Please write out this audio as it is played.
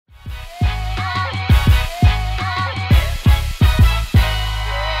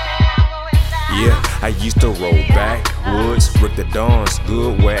I used to roll backwoods, Rick the Dawn's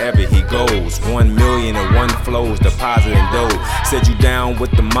good wherever he goes. 1 million and one flows, depositing dough. Said you down with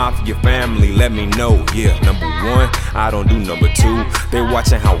the mafia family, let me know. Yeah, number one, I don't do number two. They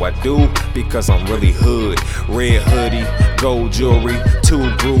watching how I do because I'm really hood. Red hoodie, gold jewelry, too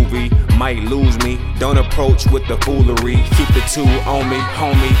groovy, might lose me. Don't approach with the foolery. Keep the two on me,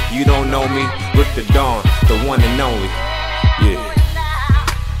 homie. You don't know me. Rick the Dawn, the one and only. Yeah.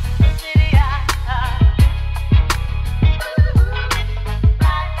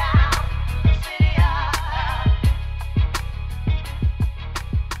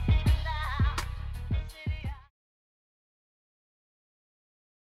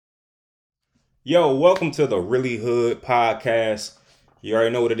 Yo, welcome to the Really Hood podcast. You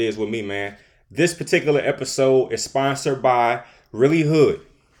already know what it is with me, man. This particular episode is sponsored by Really Hood.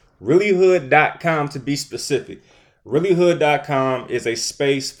 ReallyHood.com to be specific. ReallyHood.com is a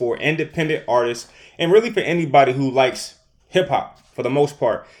space for independent artists and really for anybody who likes hip hop for the most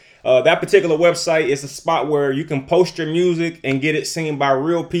part. That particular website is a spot where you can post your music and get it seen by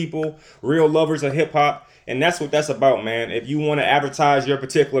real people, real lovers of hip hop. And that's what that's about, man. If you want to advertise your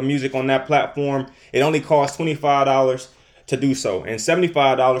particular music on that platform, it only costs $25 to do so and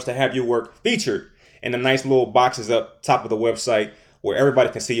 $75 to have your work featured in the nice little boxes up top of the website where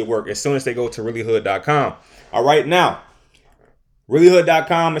everybody can see your work as soon as they go to reallyhood.com. All right, now,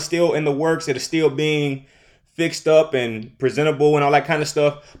 reallyhood.com is still in the works. It is still being fixed up and presentable and all that kind of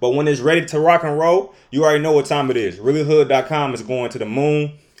stuff. But when it's ready to rock and roll, you already know what time it is. Reallyhood.com is going to the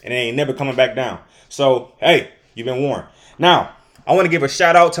moon and it ain't never coming back down. So, hey, you've been warned. Now, I want to give a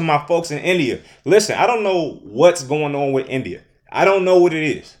shout out to my folks in India. Listen, I don't know what's going on with India. I don't know what it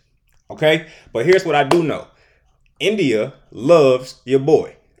is. Okay? But here's what I do know. India loves your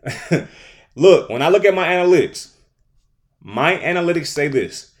boy. Look, when I look at my analytics say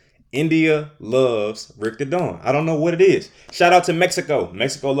this. India loves Rick the Dawn. I don't know what it is. Shout out to Mexico.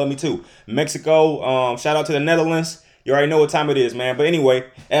 Mexico love me too. Mexico, shout out to the Netherlands. You already know what time it is, man. But anyway,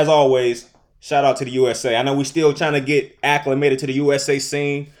 as always, shout out to the USA. I know we still trying to get acclimated to the USA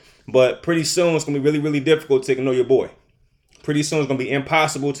scene, but pretty soon it's going to be really, really difficult to ignore your boy. Pretty soon it's going to be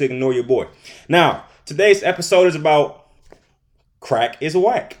impossible to ignore your boy. Now, today's episode is about Crack is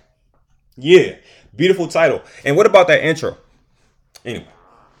Wack. Yeah, beautiful title. And what about that intro? Anyway,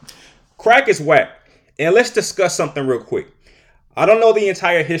 Crack is Wack. And let's discuss something real quick. I don't know the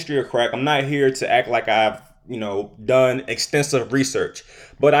entire history of crack. I'm not here to act like I've done extensive research,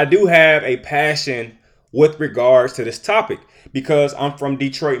 but I do have a passion with regards to this topic because I'm from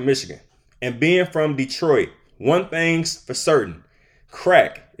Detroit, Michigan, and being from Detroit, one thing's for certain,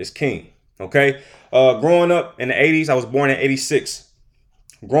 crack is king. Okay. Growing up in the 80s, I was born in 86.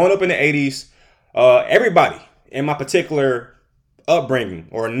 Growing up in the 80s, everybody in my particular upbringing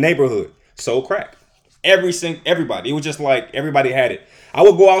or neighborhood sold crack. Everybody. It was just like everybody had it. I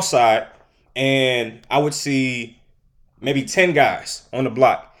would go outside and I would see maybe 10 guys on the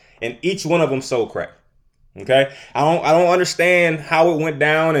block, and each one of them sold crack. Okay, I don't understand how it went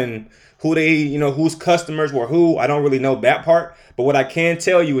down and who whose customers were who. I don't really know that part. But what I can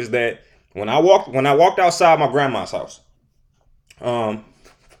tell you is that when I walked outside my grandma's house,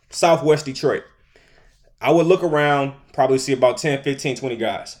 Southwest Detroit, I would look around, probably see about 10, 15, 20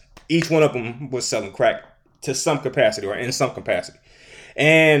 guys. Each one of them was selling crack to some capacity or in some capacity,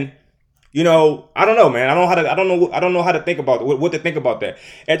 and I don't know, man. I don't know how to think about it, what to think about that.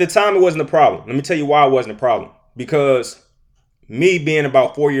 At the time, it wasn't a problem. Let me tell you why it wasn't a problem. Because me being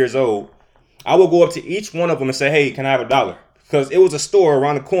about 4 years old, I would go up to each one of them and say, "Hey, can I have $1?" Because it was a store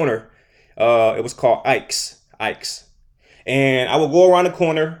around the corner. It was called Ike's. And I would go around the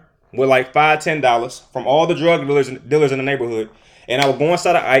corner with like $5, $10 from all the drug dealers in the neighborhood. And I would go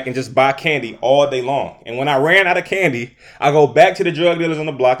inside of Ike and just buy candy all day long. And when I ran out of candy, I go back to the drug dealers on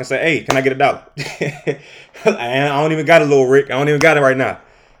the block and say, "Hey, can I get $1?" I don't even got a little Rick. I don't even got it right now.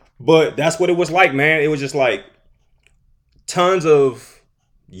 But that's what it was like, man. It was just like tons of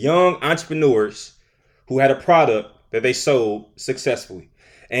young entrepreneurs who had a product that they sold successfully.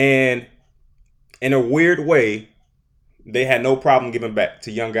 And in a weird way, they had no problem giving back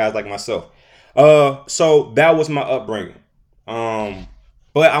to young guys like myself. So that was my upbringing.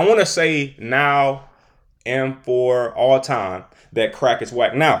 But I want to say now and for all time that crack is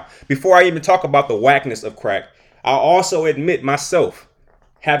whack. Now, before I even talk about the whackness of crack, I also admit myself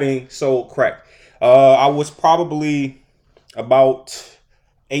having sold crack. I was probably about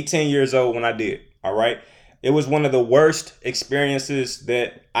 18 years old when I did. All right. It was one of the worst experiences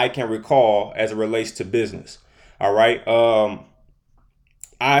that I can recall as it relates to business. All right.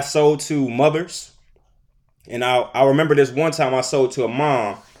 I sold to mothers. And I remember this one time I sold to a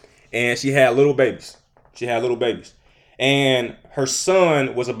mom, and she had little babies. And her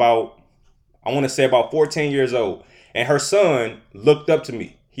son was about, I want to say about 14 years old. And her son looked up to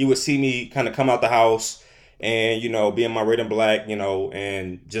me. He would see me kind of come out the house and, be in my red and black,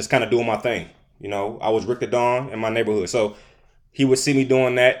 and just kind of doing my thing. I was Rick the Don in my neighborhood. So he would see me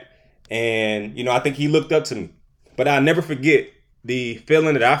doing that. And, I think he looked up to me. But I'll never forget the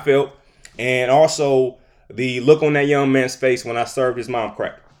feeling that I felt, and also the look on that young man's face when I served his mom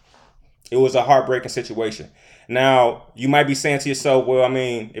crack. It was a heartbreaking situation. Now, you might be saying to yourself, well, I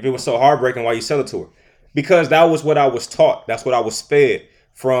mean, if it was so heartbreaking, why you sell it to her? Because that was what I was taught. That's what I was fed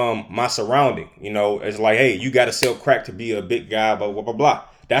from my surrounding. It's like, hey, you got to sell crack to be a big guy, blah, blah, blah, blah.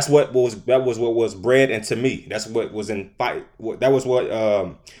 That was what was bred into me. That's what was in fight. That was what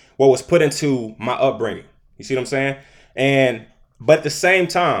was put into my upbringing. You see what I'm saying? But at the same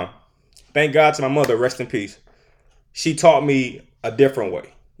time, thank God to my mother, rest in peace. She taught me a different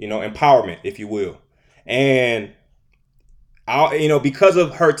way, empowerment, if you will. And because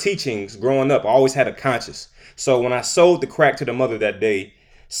of her teachings growing up, I always had a conscience. So when I sold the crack to the mother that day,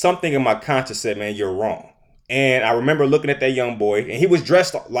 something in my conscience said, man, you're wrong. And I remember looking at that young boy, and he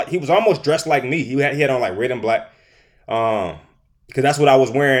was almost dressed like me. He had on like red and black. Because that's what I was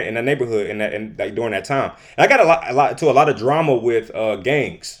wearing in the neighborhood and like during that time. And I got a lot of drama with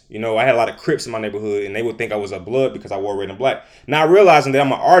gangs. I had a lot of Crips in my neighborhood, and they would think I was a blood because I wore red and black. Now realizing that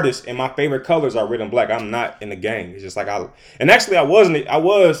I'm an artist and my favorite colors are red and black, I'm not in the gang. It's just like I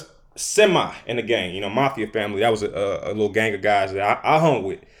was semi in the gang. Mafia family. That was a little gang of guys that I hung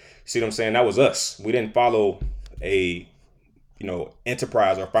with. See what I'm saying? That was us. We didn't follow a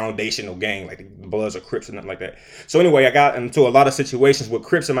enterprise or foundational gang like the Bloods or Crips and nothing like that. So anyway, I got into a lot of situations with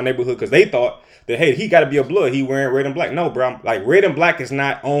Crips in my neighborhood because they thought that, hey, he got to be a Blood. He wearing red and black. No, bro. Like, red and black is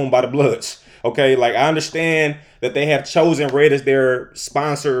not owned by the Bloods. Okay, like I understand that they have chosen red as their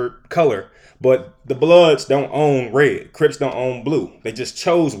sponsored color, but the Bloods don't own red. Crips don't own blue. They just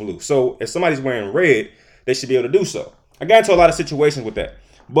chose blue. So if somebody's wearing red, they should be able to do so. I got into a lot of situations with that,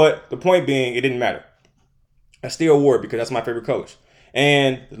 but the point being, it didn't matter. I still wore it because that's my favorite colors.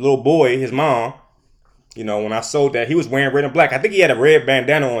 And the little boy, his mom, when I sold that, he was wearing red and black. I think he had a red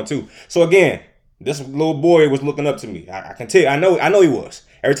bandana on too. So again, this little boy was looking up to me. I can tell. I know he was.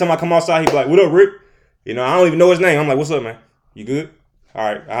 Every time I come outside, he'd be like, "What up, Rick?" I don't even know his name. I'm like, "What's up, man? You good? All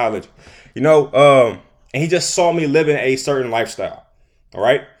right, I'll holler at you." And he just saw me living a certain lifestyle. All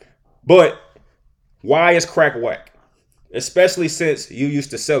right, but why is crack whack? Especially since you used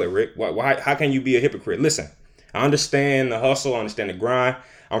to sell it, Rick. How can you be a hypocrite? Listen. I understand the hustle. I understand the grind.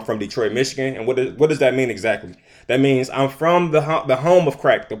 I'm from Detroit, Michigan. And what does that mean exactly? That means I'm from the home of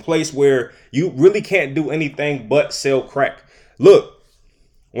crack, the place where you really can't do anything but sell crack. Look,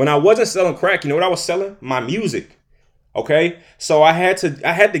 when I wasn't selling crack, you know what I was selling? My music. Okay? So I had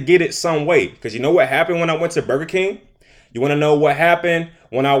to get it some way. Because you know what happened when I went to Burger King? You want to know what happened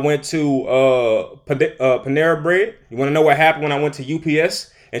when I went to Panera Bread? You want to know what happened when I went to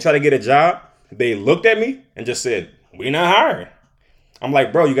UPS and tried to get a job? They looked at me and just said, "We're not hiring." I'm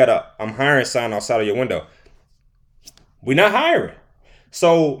like, bro, you got I'm hiring sign outside of your window. We're not hiring.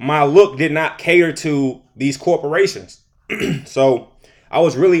 So my look did not cater to these corporations. So I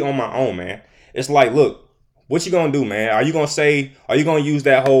was really on my own, man. It's like, look, what you gonna do, man? Are you gonna use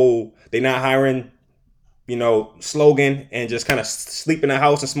that whole "they not hiring," slogan and just kind of sleep in the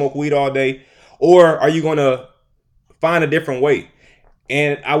house and smoke weed all day? Or are you gonna find a different way?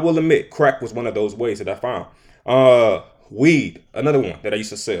 And I will admit, crack was one of those ways that I found. Weed, another one that I used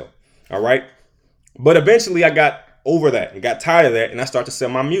to sell. All right. But eventually I got over that and got tired of that, and I started to sell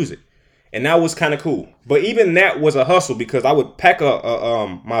my music. And that was kind of cool. But even that was a hustle because I would pack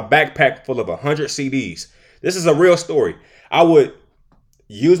my backpack full of 100 CDs. This is a real story. I would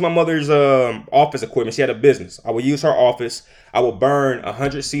use my mother's office equipment. She had a business. I would use her office. I would burn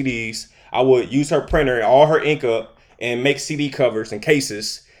 100 CDs. I would use her printer and all her ink up and make CD covers and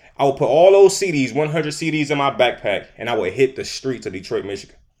cases. I would put all those CDs, 100 CDs in my backpack, and I would hit the streets of Detroit,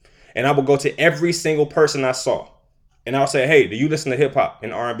 Michigan. And I would go to every single person I saw. And I would say, "Hey, do you listen to hip hop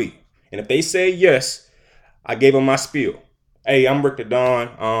and R&B?" And if they say yes, I gave them my spiel. "Hey, I'm Rick the Don.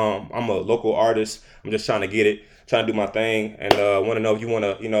 I'm a local artist. I'm just trying to get it, trying to do my thing, and want to know if you want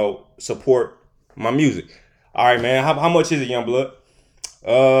to, support my music." "All right, man. How much is it, young blood?"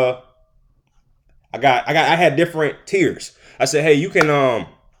 I had different tiers. I said, "Hey, you can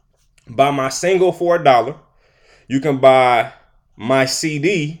buy my single for $1. You can buy my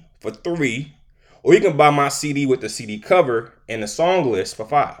CD for $3, or you can buy my CD with the CD cover and the song list for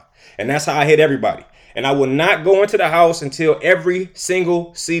 $5." And that's how I hit everybody. And I would not go into the house until every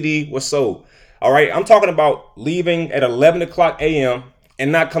single CD was sold. All right, I'm talking about leaving at 11 o'clock a.m.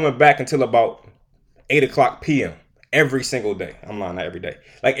 and not coming back until about 8 o'clock p.m. every single day. I'm lying, not every day.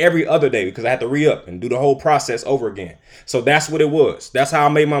 Like every other day, because I had to re-up and do the whole process over again. So that's what it was. That's how I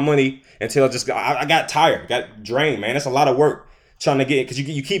made my money until I got tired, got drained, man. That's a lot of work trying to get it, because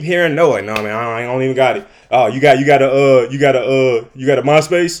you keep hearing no, like, no, man, I don't even got it. Oh, you got a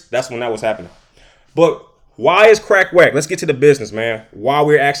MySpace? That's when that was happening. But why is crack whack? Let's get to the business, man. Why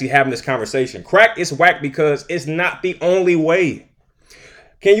we're actually having this conversation. Crack is whack because it's not the only way.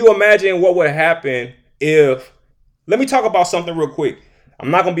 Can you imagine what would happen if, let me talk about something real quick. I'm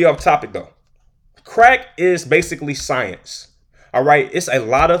not going to be off topic though. Crack is basically science. All right. It's a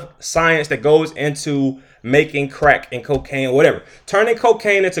lot of science that goes into making crack and cocaine or whatever. Turning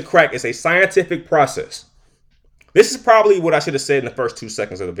cocaine into crack is a scientific process. This is probably what I should have said in the first 2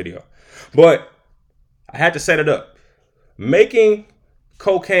 seconds of the video, but I had to set it up. Making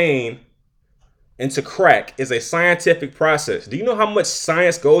cocaine into crack is a scientific process. Do you know how much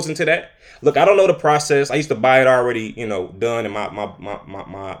science goes into that? Look, I don't know the process. I used to buy it already, done, and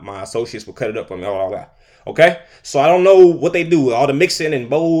my associates would cut it up for me, all that. Okay? So I don't know what they do, all the mixing and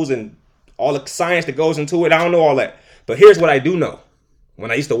bowls and all the science that goes into it. I don't know all that. But here's what I do know.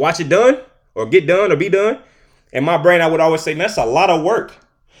 When I used to watch it done or get done or be done, in my brain, I would always say, man, that's a lot of work.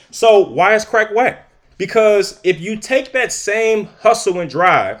 So why is crack whack? Because if you take that same hustle and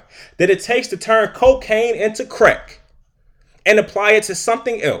drive that it takes to turn cocaine into crack and apply it to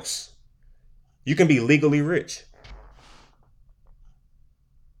something else, you can be legally rich.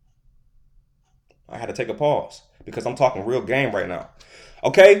 I had to take a pause because I'm talking real game right now.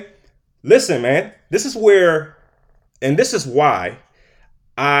 Okay? Listen, man, this is where, and this is why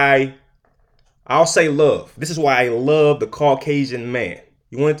I'll say love. This is why I love the Caucasian man.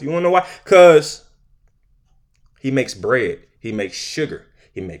 You want to know why? Because he makes bread, he makes sugar,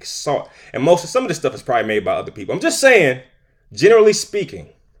 he makes salt. And some of this stuff is probably made by other people. I'm just saying, generally speaking,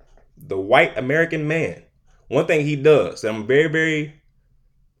 the white American man, one thing he does that I'm very, very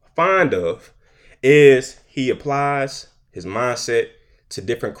fond of is he applies his mindset to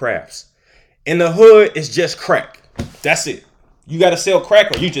different crafts. In the hood, it's just crack. That's it. You got to sell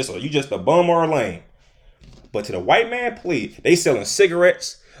crack or you just a bum or a lame. But to the white man, please, they selling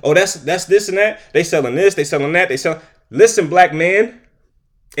cigarettes. Oh, that's this and that. They selling this, they selling that, Listen, black man,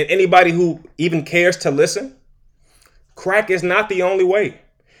 and anybody who even cares to listen, crack is not the only way.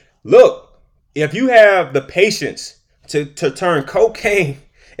 Look, if you have the patience to turn cocaine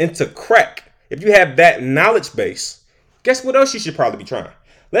into crack, if you have that knowledge base, guess what else you should probably be trying?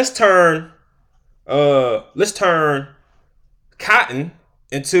 Let's turn cotton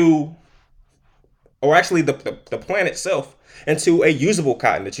into, or actually the plant itself, into a usable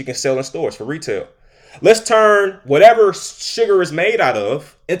cotton that you can sell in stores for retail. Let's turn whatever sugar is made out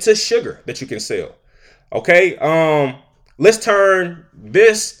of into sugar that you can sell. Okay. Let's turn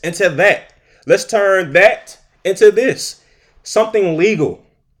this into that. Let's turn that into this. Something legal.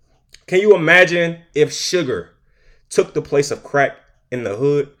 Can you imagine if sugar took the place of crack in the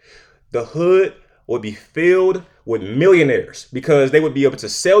hood? The hood would be filled with millionaires because they would be able to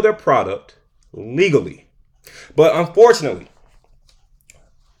sell their product legally. But unfortunately,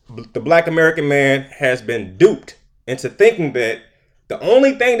 the black American man has been duped into thinking that the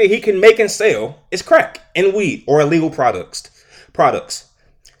only thing that he can make and sell is crack and weed or illegal products.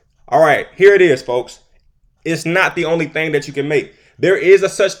 All right, here it is, folks. It's not the only thing that you can make. There is a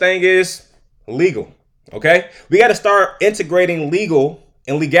such thing as legal. Okay, we got to start integrating legal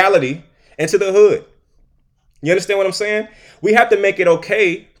and legality into the hood. You understand what I'm saying? We have to make it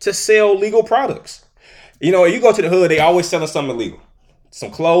okay to sell legal products. You go to the hood, they always selling something illegal. Some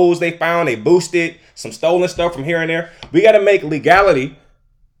clothes they found, they boosted, some stolen stuff from here and there. We got to make legality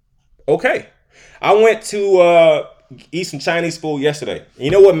okay. I went to eat some Chinese food yesterday. You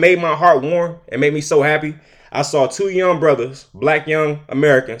know what made my heart warm and made me so happy? I saw two young brothers, black young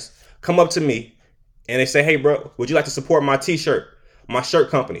Americans, come up to me and they say, "Hey, bro, would you like to support my t-shirt, my shirt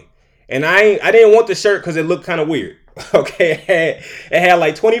company?" And I didn't want the shirt because it looked kind of weird. Okay, it had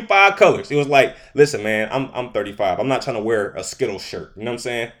like 25 colors. It was like, listen, man, I'm 35. I'm not trying to wear a Skittles shirt. You know what I'm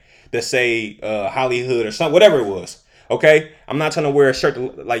saying? That say Hollywood or something, whatever it was. Okay, I'm not trying to wear a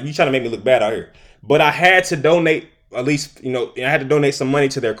shirt like you trying to make me look bad out here. But I had to donate at least, I had to donate some money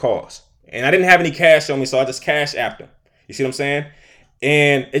to their cause. And I didn't have any cash on me, so I just cashed after. You see what I'm saying?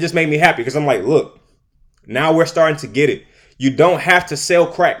 And it just made me happy because I'm like, look, now we're starting to get it. You don't have to sell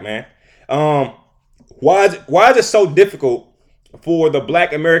crack, man. Why is it so difficult for the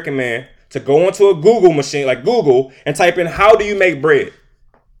black American man to go onto a Google machine like Google and type in, how do you make bread?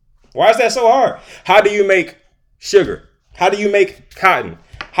 Why is that so hard? How do you make sugar? How do you make cotton?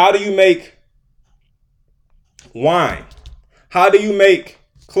 How do you make wine? How do you make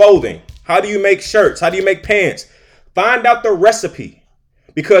clothing? How do you make shirts? How do you make pants? Find out the recipe.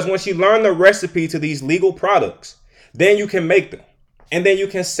 Because once you learn the recipe to these legal products, then you can make them and then you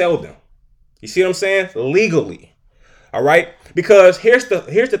can sell them. You see what I'm saying? Legally. All right. Because here's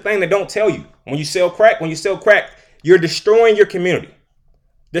the thing they don't tell you. When you sell crack, you're destroying your community.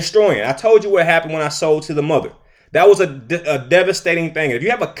 Destroying it. I told you what happened when I sold to the mother. That was a devastating thing. If you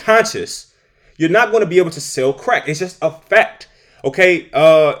have a conscience, you're not going to be able to sell crack. It's just a fact. Okay.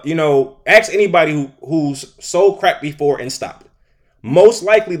 Ask anybody who's sold crack before and stopped. Most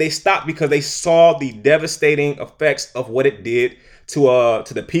likely they stopped because they saw the devastating effects of what it did to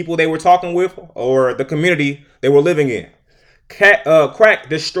the people they were talking with or the community they were living in. Crack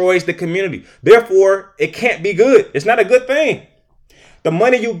destroys the community. Therefore, it can't be good. It's not a good thing. The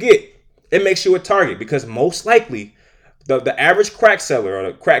money you get, it makes you a target because most likely the average crack seller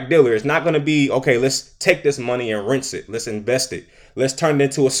or the crack dealer is not going to be, okay, let's take this money and rinse it. Let's invest it. Let's turn it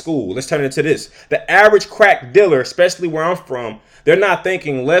into a school. Let's turn it into this. The average crack dealer, especially where I'm from, they're not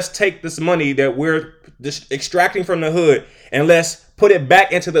thinking, let's take this money that we're just extracting from the hood and let's put it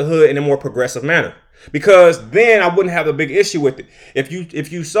back into the hood in a more progressive manner. Because then I wouldn't have a big issue with it.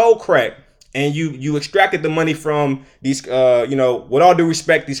 If you sold crack and you extracted the money from these, with all due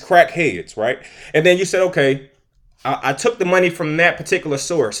respect, these crack heads, right? And then you said, okay, I took the money from that particular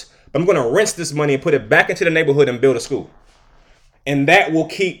source, but I'm going to rinse this money and put it back into the neighborhood and build a school. And that will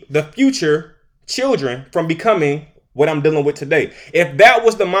keep the future children from becoming what I'm dealing with today. If that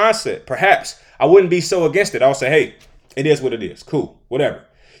was the mindset, perhaps I wouldn't be so against it. I'll say, hey, it is what it is. Cool, whatever.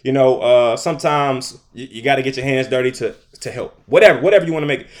 Sometimes you got to get your hands dirty to help. Whatever you want to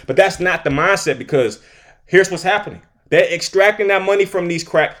make it. But that's not the mindset because here's what's happening. They're extracting that money from these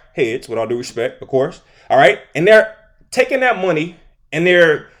crack heads, with all due respect, of course. All right. And they're taking that money and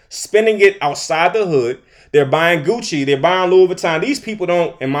they're spending it outside the hood. They're buying Gucci. They're buying Louis Vuitton. These people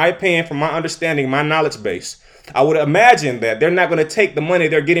don't, in my opinion, from my understanding, my knowledge base, I would imagine that they're not going to take the money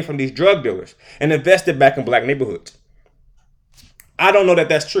they're getting from these drug dealers and invest it back in black neighborhoods. I don't know that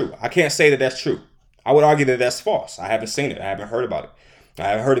that's true. I can't say that that's true. I would argue that that's false. I haven't seen it. I haven't heard about it. I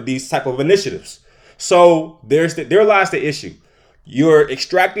haven't heard of these type of initiatives. So there lies the issue. You're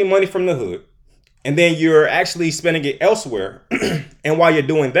extracting money from the hood and then you're actually spending it elsewhere. And while you're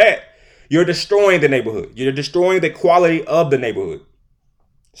doing that, you're destroying the neighborhood. You're destroying the quality of the neighborhood.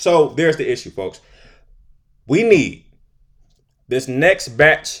 So there's the issue, folks. We need this next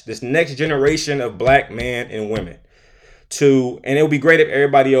batch, this next generation of black men and women and it would be great if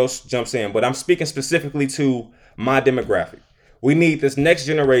everybody else jumps in, but I'm speaking specifically to my demographic. We need this next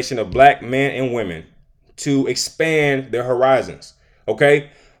generation of black men and women to expand their horizons. Okay.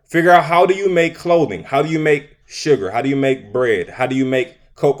 Figure out, how do you make clothing? How do you make sugar? How do you make bread? How do you make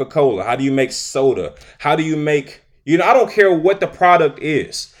Coca-Cola? How do you make soda? How do you make, I don't care what the product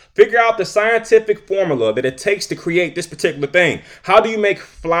is. Figure out the scientific formula that it takes to create this particular thing. How do you make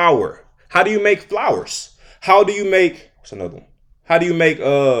flour? How do you make flowers? How do you make, what's another one? How do you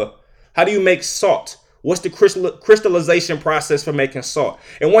make salt? What's the crystallization process for making salt?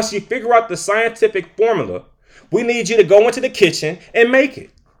 And once you figure out the scientific formula, we need you to go into the kitchen and make it.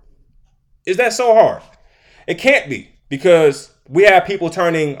 Is that so hard? It can't be, because we have people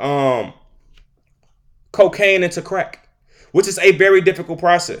turning cocaine into crack, which is a very difficult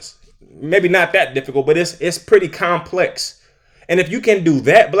process. Maybe not that difficult, but it's pretty complex. And if you can do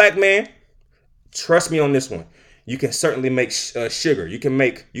that, black man, trust me on this one. You can certainly make sugar. You can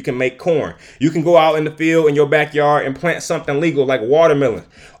make corn. You can go out in the field in your backyard and plant something legal like watermelon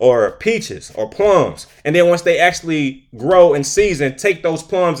or peaches or plums. And then once they actually grow and season, take those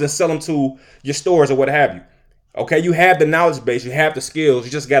plums and sell them to your stores or what have you. Okay, you have the knowledge base. You have the skills.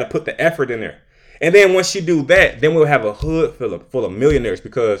 You just got to put the effort in there. And then once you do that, then we'll have a hood full of millionaires,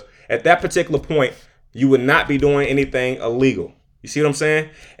 because at that particular point, you would not be doing anything illegal. You see what I'm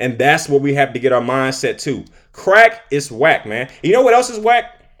saying? And that's where we have to get our mindset to. Crack is whack, man. You know what else is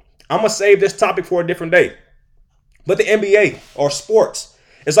whack? I'm going to save this topic for a different day. But the NBA or sports,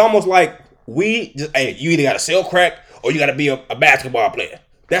 it's almost like you either got to sell crack or you got to be a basketball player.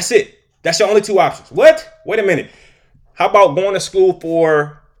 That's it. That's your only two options. What? Wait a minute. How about going to school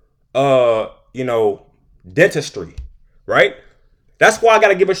for, dentistry, right? That's why I got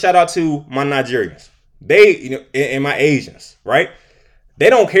to give a shout out to my Nigerians. They, and my Asians, right? They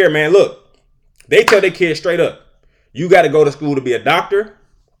don't care, man. Look, they tell their kids straight up, you got to go to school to be a doctor,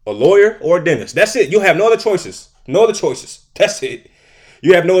 a lawyer, or a dentist. That's it. You have no other choices. No other choices. That's it.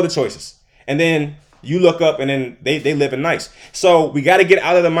 You have no other choices. And then you look up and then they live in nice. So we got to get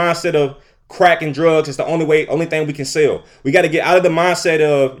out of the mindset of crack and drugs. It's the only thing we can sell. We got to get out of the mindset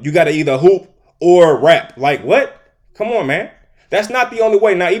of you got to either hoop or rap. Like what? Come on, man. That's not the only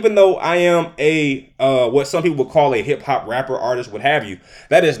way. Now, even though I am a what some people would call a hip hop rapper, artist, what have you,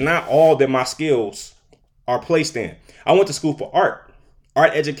 that is not all that my skills are placed in. I went to school for art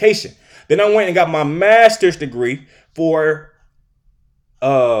education. Then I went and got my master's degree for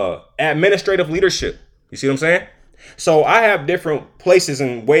administrative leadership. You see what I'm saying? So I have different places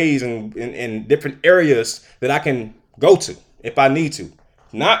and ways and different areas that I can go to if I need to.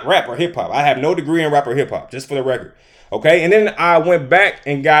 Not rap or hip hop. I have no degree in rap or hip hop, just for the record. Okay, and then I went back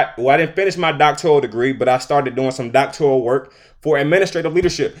and I didn't finish my doctoral degree, but I started doing some doctoral work for administrative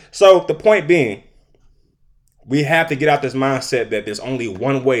leadership. So the point being, we have to get out this mindset that there's only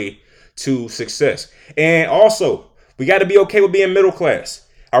one way to success. And also, we got to be okay with being middle class.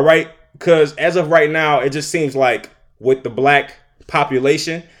 All right, because as of right now, it just seems like with the black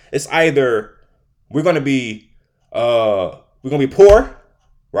population, it's either we're going to be poor,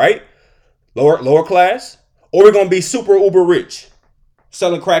 right? Lower class. Or we're going to be super uber rich,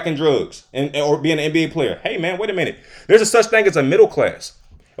 selling crack and drugs or being an NBA player. Hey, man, wait a minute. There's a such thing as a middle class.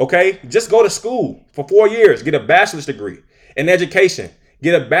 OK, just go to school for 4 years, get a bachelor's degree in education,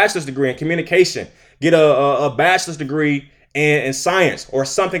 get a bachelor's degree in communication, get a bachelor's degree in science or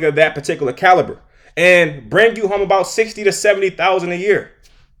something of that particular caliber and bring you home about 60 to 70,000 a year.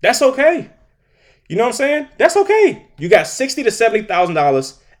 That's OK. You know what I'm saying? That's OK. You got $60 to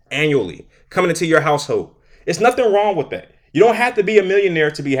 $70,000 annually coming into your household. It's nothing wrong with that. You don't have to be a millionaire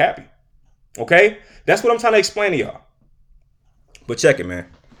to be happy. Okay? That's what I'm trying to explain to y'all. But check it, man.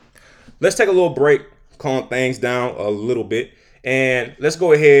 Let's take a little break, calm things down a little bit. And let's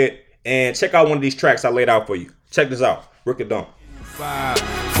go ahead and check out one of these tracks I laid out for you. Check this out. Rick it down. 5,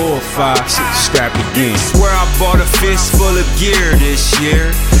 4, 5, scrap again. Swear I bought a fist full of gear this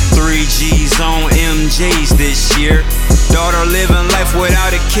year. 3 G's on MJs this year. Daughter living life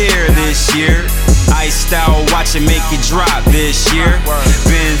without a care this year. Iced out, watch it make it drop this year.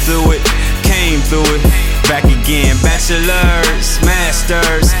 Been through it, came through it. Back again, bachelors,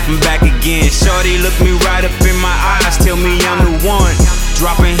 masters, I'm back again. Shorty look me right up in my eyes, tell me I'm the one.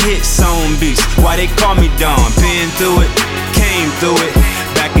 Dropping hits on beats, why they call me Don? Been through it, came through it.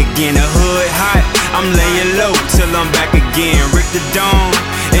 Back again, the hood hot, I'm laying low till I'm back again. Rick the Dawn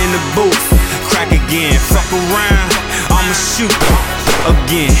in the booth, crack again. Fuck around, I'ma shoot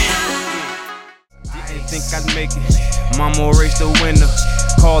again. Didn't think I'd make it, mama raised the winner.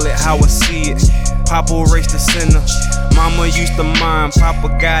 Call it how I see it, Papa raised the sinner. Mama used to mind,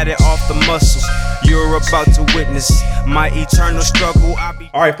 Papa got it off the muscle. You're about to witness my eternal struggle.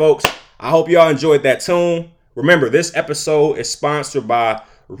 All right, folks, I hope y'all enjoyed that tune. Remember, this episode is sponsored by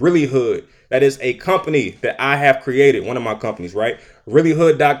Really Hood. That is a company that I have created, one of my companies, right?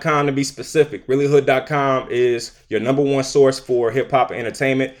 Reallyhood.com to be specific. Reallyhood.com is your number one source for hip hop and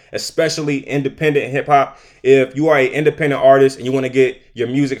entertainment, especially independent hip hop. If you are an independent artist and you want to get your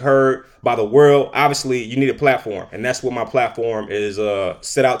music heard by the world, obviously you need a platform. And that's what my platform is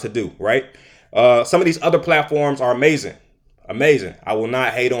set out to do, right? Some of these other platforms are amazing. Amazing. I will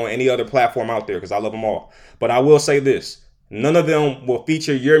not hate on any other platform out there because I love them all. But I will say this. None of them will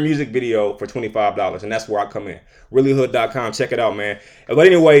feature your music video for $25. And that's where I come in. Reallyhood.com. Check it out, man. But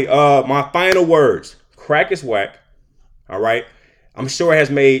anyway, my final words. Crack is whack. All right. I'm sure it has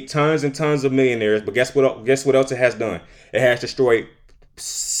made tons and tons of millionaires. But guess what else it has done? It has destroyed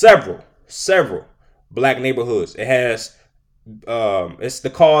several black neighborhoods. It has it's the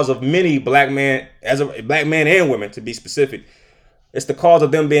cause of many black men and women, to be specific. It's the cause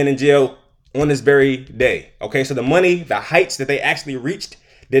of them being in jail on this very day. Okay, so the money, the heights that they actually reached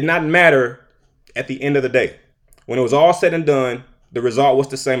did not matter at the end of the day. When it was all said and done, the result was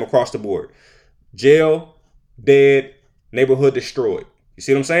the same across the board. Jail, dead, neighborhood destroyed. You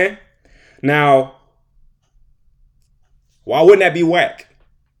see what I'm saying? Now, why wouldn't that be whack?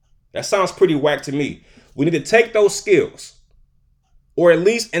 That sounds pretty whack to me. We need to take those skills, or at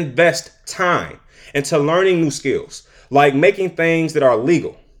least invest time into learning new skills, like making things that are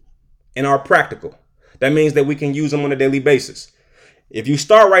legal and are practical. That means that we can use them on a daily basis. If you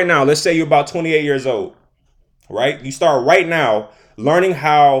start right now, let's say you're about 28 years old, right? You start right now learning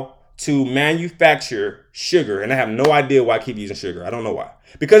how to manufacture sugar. And I have no idea why I keep using sugar. I don't know why.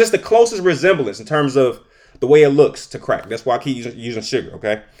 Because it's the closest resemblance in terms of the way it looks to crack. That's why I keep using sugar,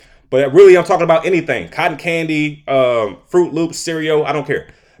 okay? But really, I'm talking about anything. Cotton candy, Fruit Loops, cereal, I don't care.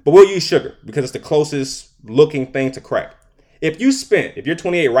 But we'll use sugar because it's the closest looking thing to crack. If you're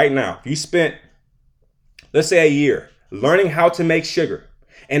 28 right now, if you spent, let's say, a year learning how to make sugar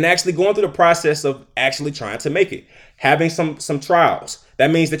and actually going through the process of actually trying to make it, having some trials,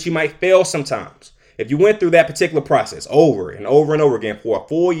 that means that you might fail sometimes. If you went through that particular process over and over and over again for a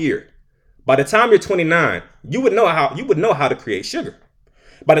full year, By the time you're 29, you would know how to create sugar.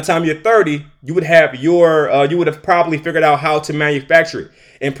 By the time you're 30, you would have probably figured out how to manufacture it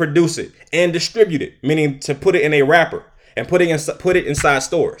and produce it and distribute it, meaning to put it in a wrapper and put it inside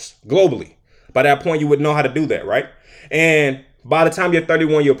stores globally. By that point, you would know how to do that, right? And by the time you're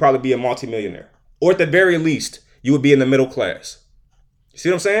 31, you'll probably be a multimillionaire. Or at the very least, you would be in the middle class. You see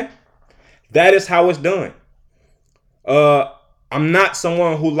what I'm saying? That is how it's done. I'm not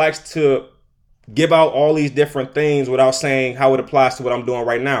someone who likes to give out all these different things without saying how it applies to what I'm doing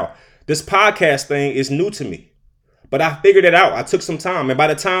right now. This podcast thing is new to me, but I figured it out. I took some time. And by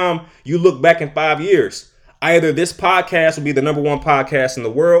the time you look back in 5 years, either this podcast will be the number one podcast in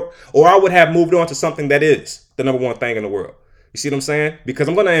the world, or I would have moved on to something that is the number one thing in the world. You see what I'm saying? Because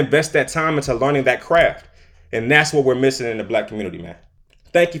I'm going to invest that time into learning that craft. And that's what we're missing in the black community, man.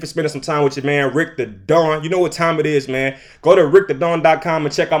 Thank you for spending some time with your man, Rick the Don. You know what time it is, man. Go to rickthedon.com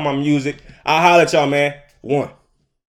and check out my music. I'll holler at y'all, man. 1.